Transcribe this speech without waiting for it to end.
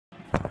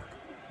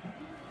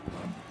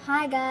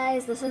Hi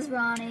guys, this is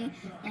Ronnie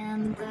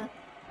and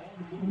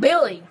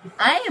Billy.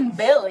 I am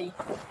Billy.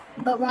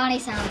 but Ronnie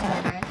sounds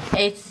better.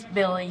 It's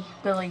Billy.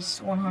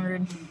 Billy's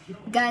 100.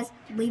 Guys,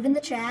 leave in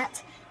the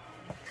chat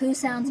who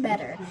sounds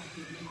better,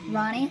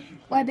 Ronnie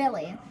or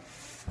Billy.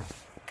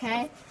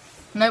 Okay?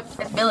 Nope,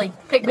 it's Billy.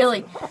 Pick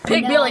Billy.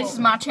 Pick No. Billy. This is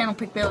my channel.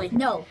 Pick Billy.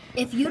 No,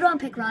 if you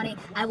don't pick Ronnie,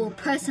 I will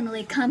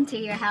personally come to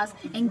your house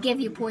and give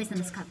you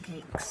poisonous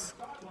cupcakes.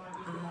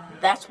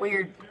 That's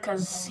weird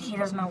because he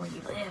doesn't know where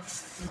you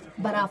live.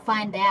 But I'll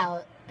find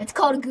out. It's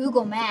called a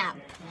Google Map.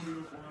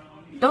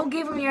 Don't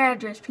give him your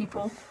address,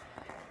 people.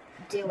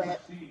 Do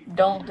it.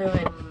 Don't do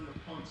it.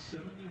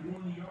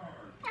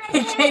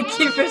 He can't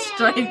keep a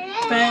straight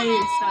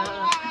face.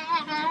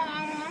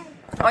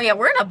 Oh yeah,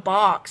 we're in a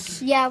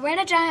box. Yeah, we're in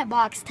a giant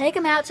box. Take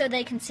them out so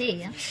they can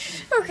see.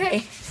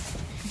 Okay.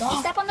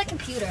 Don't step on the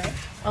computer.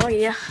 Oh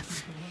yeah.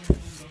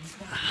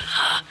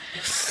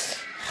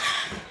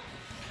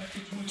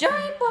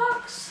 Giant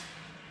box.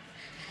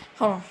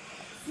 Hold on.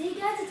 See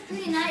guys, it's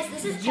pretty nice.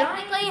 This is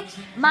technically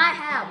my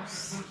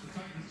house.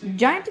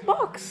 Giant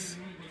box.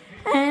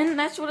 And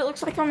that's what it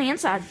looks like on the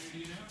inside.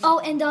 Oh,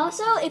 and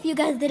also, if you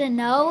guys didn't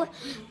know,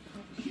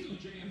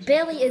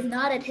 Billy is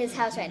not at his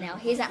house right now.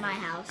 He's at my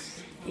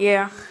house.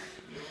 Yeah.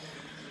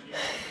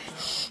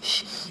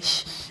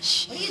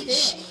 What are you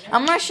doing?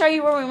 I'm going to show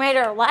you where we made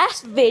our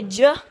last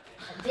vidia.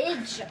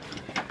 Vidge.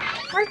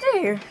 Right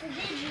there.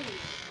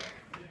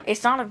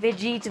 It's not a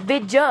vidgie, it's a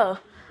vidia.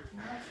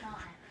 No, it's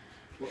not.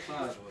 What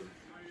size was it?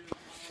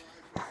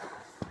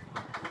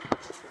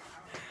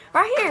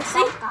 Right here,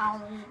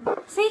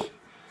 see?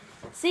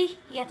 See?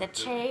 You got the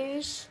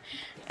chairs.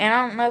 And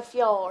I don't know if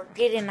y'all are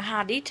getting into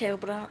high detail,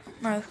 but I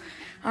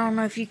don't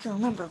know if you can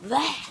remember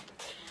that.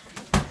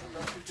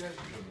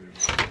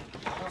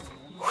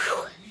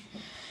 Whew.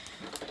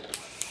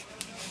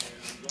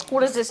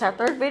 What is this, our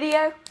third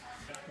video?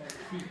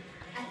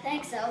 I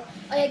think so.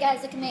 Oh yeah,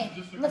 guys, look at me.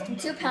 I'm lifting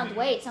 2-pound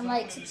weights. I'm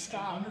like so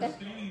strong.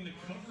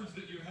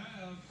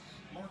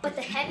 But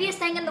the heaviest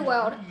thing in the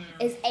world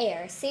is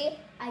air. See?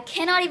 I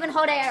cannot even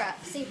hold air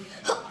up. See?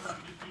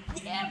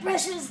 The air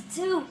pressure is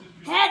too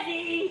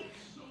heavy.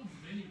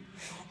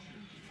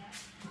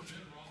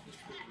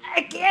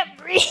 I can't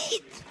breathe.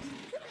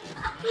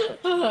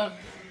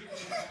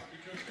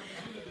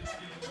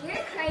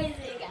 We're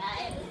crazy,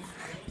 guys.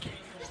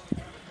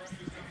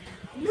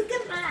 Look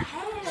at my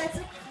hair. It's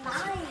like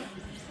flying.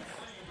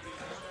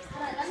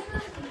 Hold on, let me go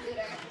to the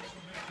computer.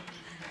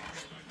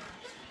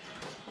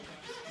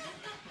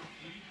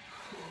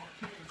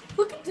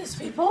 Look at this,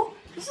 people.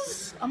 This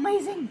is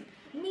amazing.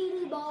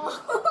 Meaty balls.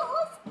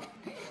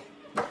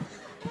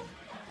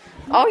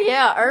 Oh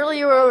yeah,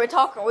 earlier we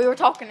were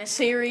talking to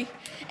Siri,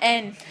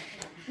 and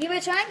You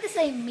were trying to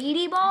say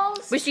meaty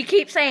balls? but she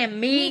keeps saying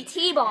me.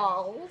 Meaty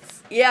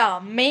balls. Yeah,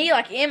 me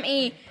like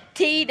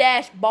MET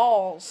dash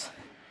balls.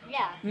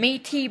 Yeah.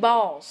 Meaty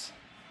balls.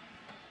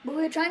 But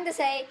we were trying to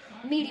say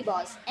meaty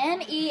balls.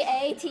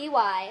 MEATY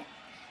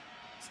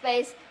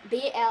space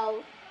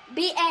BALLS.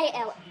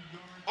 BALLS.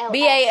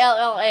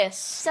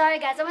 Sorry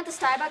guys, I went to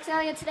Starbucks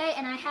earlier today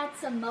and I had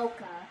some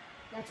mocha.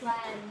 That's why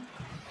I'm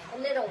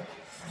a little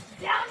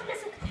down with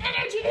this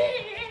energy.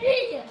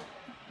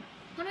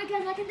 Oh my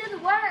gosh, I can do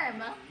the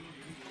worm.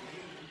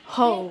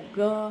 Oh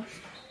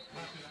gosh.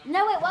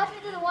 No, wait, walk me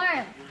through the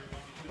worm.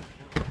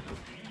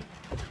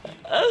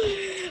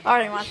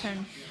 Alright, my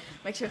turn.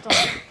 Make sure it's on.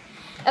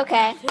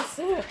 Okay.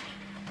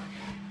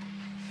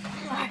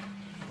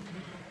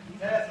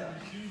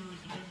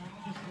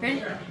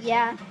 Ready?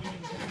 Yeah.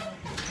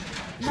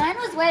 Mine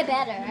was way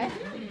better.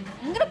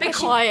 I'm gonna Be push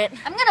quiet.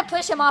 I'm gonna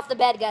push him off the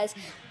bed, guys.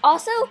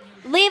 Also,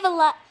 leave a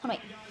like. Oh,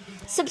 wait.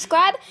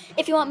 Subscribe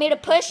if you want me to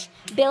push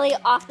Billy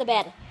off the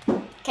bed.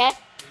 Okay?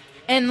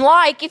 And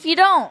like if you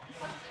don't.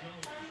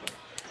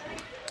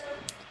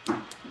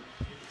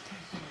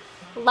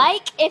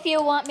 Like if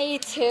you want me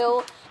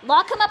to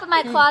lock him up in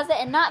my closet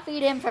and not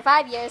feed him for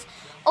 5 years.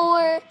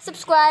 Or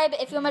subscribe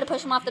if you want me to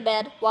push him off the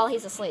bed while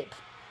he's asleep.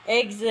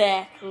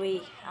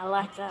 Exactly. I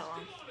like that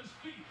one.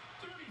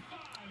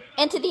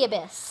 Into the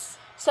abyss.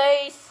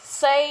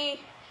 Say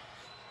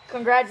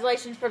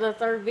congratulations for the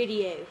third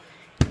video.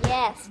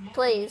 Yes,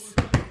 please.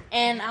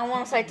 And I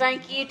want to say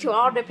thank you to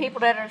all the people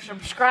that are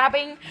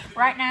subscribing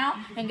right now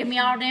and give me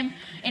all them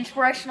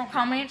inspirational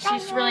comments.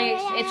 It's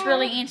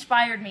really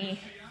inspired me.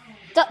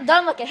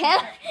 Don't look at him.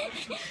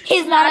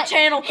 He's My not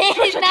channel. He's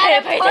Pay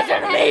not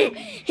attention to me.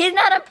 important. He's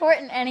not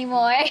important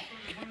anymore.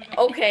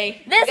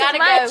 Okay. This is gotta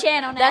my go.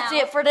 channel now. That's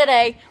it for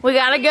today. We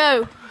gotta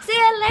go. See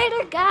you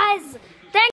later, guys.